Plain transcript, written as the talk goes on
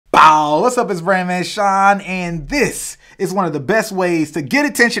Yo, what's up? It's BrandMan Sean, and this is one of the best ways to get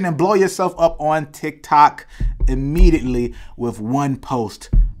attention and blow yourself up on TikTok immediately with one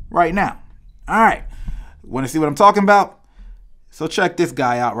post right now. All right, want to see what I'm talking about? So check this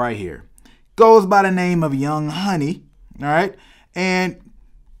guy out right here. Goes by the name of Young Honey, all right? And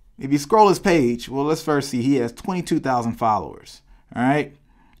if you scroll his page, well, let's first see he has 22,000 followers, all right?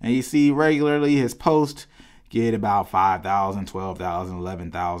 And you see regularly his posts get about 5,000, 12,000,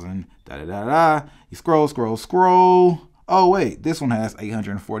 11,000, da-da-da-da. You scroll. Oh, wait, this one has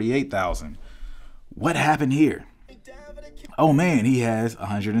 848,000. What happened here? Oh, man, he has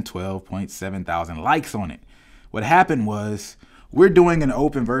 112.7 thousand likes on it. What happened was we're doing an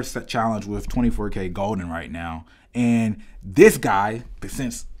open verse challenge with 24K Golden right now. And this guy,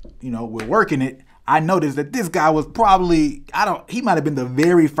 since, we're working it, I noticed that this guy was probably, he might have been the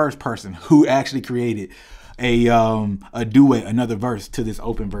very first person who actually created a duet, another verse to this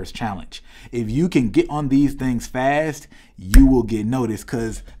open verse challenge. If you can get on these things fast, you will get noticed,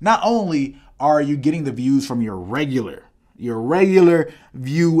 because not only are you getting the views from your regular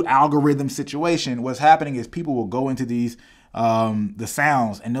view algorithm situation, what's happening is people will go into these the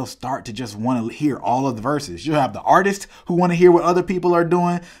sounds and they'll start to just want to hear all of the verses. You'll have the artists who want to hear what other people are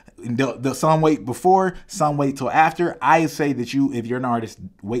doing. Some wait before, some wait till after. I say that if you're an artist,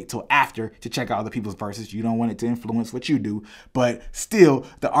 wait till after to check out other people's verses. You don't want it to influence what you do. But still,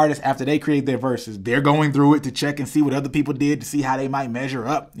 the artists, after they create their verses, they're going through it to check and see what other people did, to see how they might measure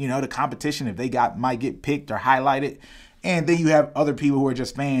up, the competition, if they might get picked or highlighted. And then you have other people who are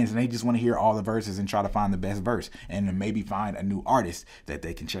just fans and they just want to hear all the verses and try to find the best verse and then maybe find a new artist that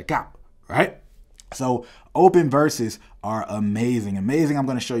they can check out, right? So open verses are amazing. I'm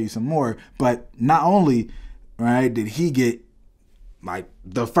going to show you some more. But not only, right, did he get like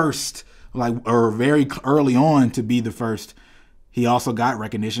the first, or very early on to be the first, he also got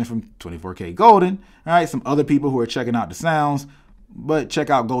recognition from 24K Golden. All right, some other people who are checking out the sounds. But check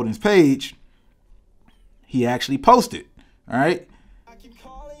out Golden's page. He actually posted. All right.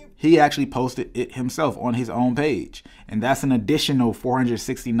 He actually posted it himself on his own page. And that's an additional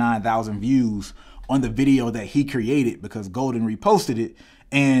 469,000 views on the video that he created because Golden reposted it.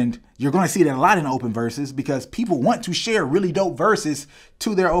 And you're going to see that a lot in open verses because people want to share really dope verses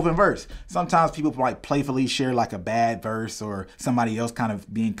to their open verse. Sometimes people like playfully share like a bad verse or somebody else kind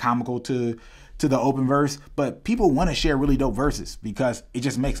of being comical to the open verse, but people want to share really dope verses because it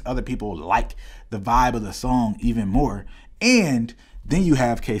just makes other people like the vibe of the song even more. And then you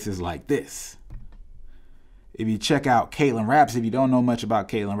have cases like this. If you check out Caitlin Raps, if you don't know much about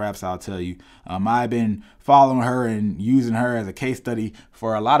Caitlin Raps, I'll tell you. I've been following her and using her as a case study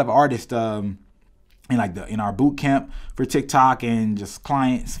for a lot of artists in our boot camp for TikTok and just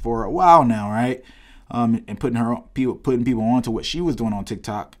clients for a while now, right? And putting people onto what she was doing on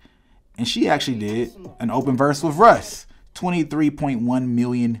TikTok. And she actually did an open verse with Russ. 23.1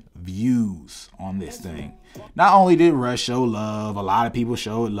 million views on this thing. Not only did Russ show love, a lot of people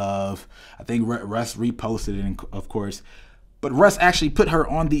showed love. I think Russ reposted it, of course. But Russ actually put her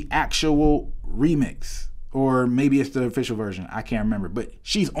on the actual remix. Or maybe it's the official version. I can't remember. But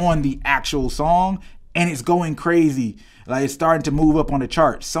she's on the actual song. And it's going crazy. Like, it's starting to move up on the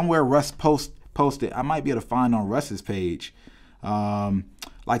charts. Somewhere Russ posted. I might be able to find on Russ's page.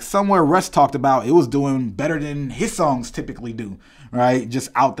 Like somewhere Russ talked about it was doing better than his songs typically do, right? Just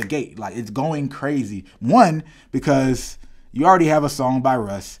out the gate. Like, it's going crazy. One, because you already have a song by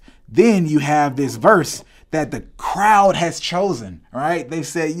Russ. Then you have this verse that the crowd has chosen, right? They've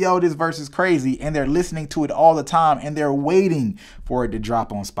said, yo, this verse is crazy. And they're listening to it all the time. And they're waiting for it to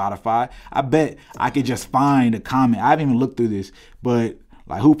drop on Spotify. I bet I could just find a comment. I haven't even looked through this. But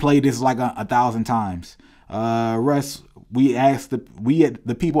like, who played this like 1,000 times? Russ,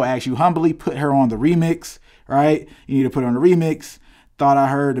 the people asked you humbly, put her on the remix, right? You need to put her on the remix. Thought I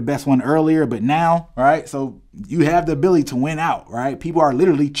heard the best one earlier, but now, right? So you have the ability to win out, right? People are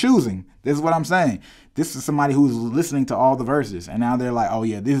literally choosing. This is what I'm saying. This is somebody who's listening to all the verses, and now they're like, oh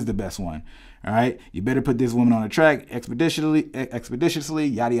yeah, this is the best one, all right? You better put this woman on the track expeditiously,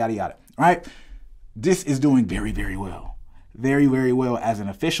 yada, yada, yada, all right? This is doing very, very well. Very, very well as an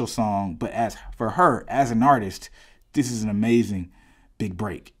official song, but as for her as an artist, this is an amazing big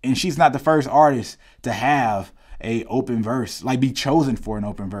break. And she's not the first artist to have a open verse, like be chosen for an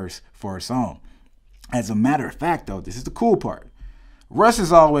open verse for a song. As a matter of fact, though, this is the cool part. Russ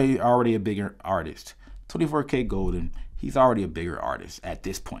is already a bigger artist. 24K Golden, he's already a bigger artist at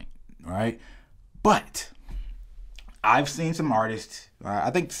this point, right? But I've seen some artists. I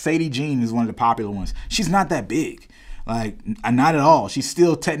think Sadie Jean is one of the popular ones. She's not that big. Like, not at all. She's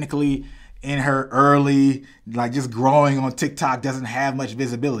still technically in her early, like just growing on TikTok, doesn't have much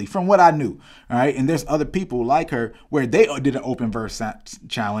visibility from what I knew. All right. And there's other people like her where they did an open verse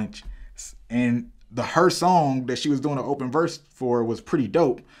challenge, and her song that she was doing an open verse for was pretty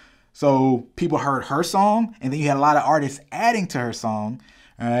dope. So people heard her song, and then you had a lot of artists adding to her song.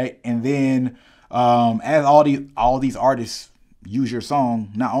 All right. And then as all these artists use your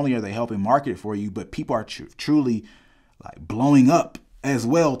song, not only are they helping market it for you, but people are truly like blowing up as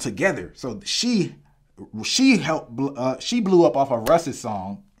well together. So she helped, she blew up off of Russ's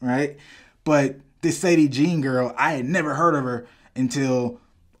song, right? But this Sadie Jean girl, I had never heard of her until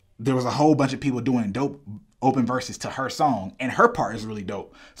there was a whole bunch of people doing dope open verses to her song, and her part is really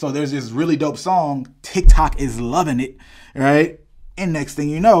dope. So there's this really dope song. TikTok is loving it, right? And next thing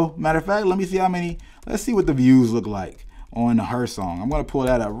you know, matter of fact, let me see how many, let's see what the views look like on her song. I'm going to pull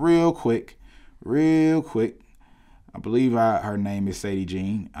that up real quick. I believe her name is Sadie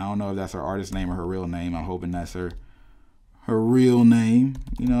Jean. I don't know if that's her artist name or her real name. I'm hoping that's her real name.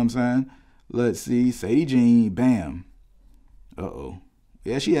 You know what I'm saying? Let's see. Sadie Jean. Bam. Uh-oh.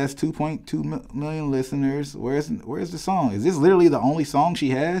 Yeah, she has 2.2 million listeners. Where's the song? Is this literally the only song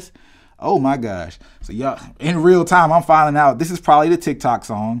she has? Oh my gosh. So y'all, in real time, I'm finding out this is probably the TikTok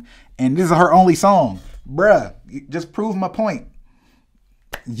song, and this is her only song. Bruh, just prove my point.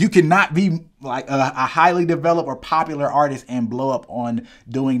 You cannot be like a highly developed or popular artist and blow up on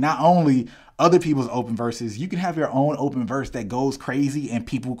doing not only other people's open verses, you can have your own open verse that goes crazy, and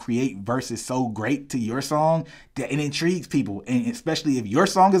people create verses so great to your song that it intrigues people. And especially if your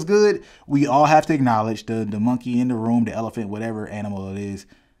song is good, we all have to acknowledge the monkey in the room, the elephant, whatever animal it is.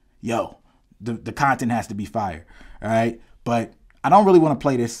 Yo, the content has to be fire. All right. But I don't really want to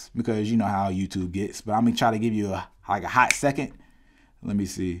play this because you know how YouTube gets, but I'm going to try to give you a hot second. Let me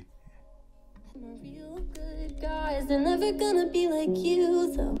see.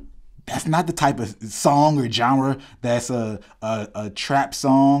 That's not the type of song or genre that's a trap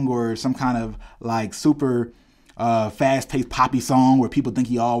song or some kind of like super fast-paced poppy song where people think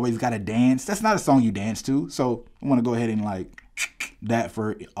you always got to dance. That's not a song you dance to. So I want to go ahead and like that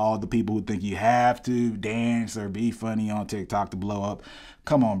for all the people who think you have to dance or be funny on TikTok to blow up.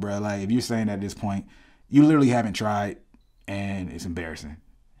 Come on, bro. Like, if you're saying at this point, you literally haven't tried, and it's embarrassing.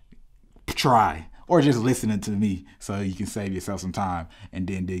 Try, or just listening to me so you can save yourself some time and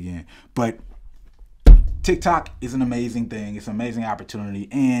then dig in. But TikTok is an amazing thing. It's an amazing opportunity,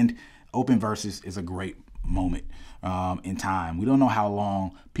 and open verses is a great moment in time. We don't know how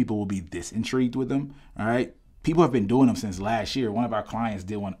long people will be this intrigued with them. All right. People have been doing them since last year. One of our clients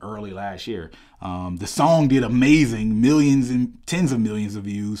did one early last year. The song did amazing, millions and tens of millions of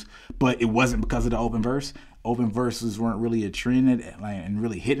views, but it wasn't because of the open verse. Open verses weren't really a trend and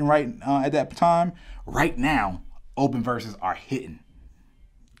really hitting right at that time. Right now, open verses are hitting.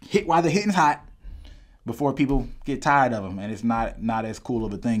 Hit while the hitting's hot before people get tired of them, and it's not as cool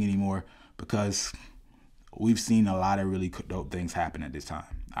of a thing anymore because we've seen a lot of really dope things happen at this time.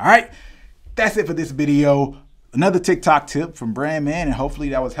 All right, that's it for this video. Another TikTok tip from BrandMan, and hopefully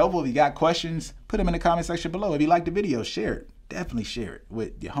that was helpful. If you got questions, put them in the comment section below. If you liked the video, share it. Definitely share it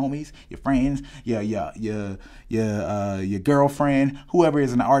with your homies, your friends, your girlfriend, whoever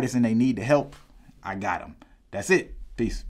is an artist and they need the help. I got them. That's it. Peace.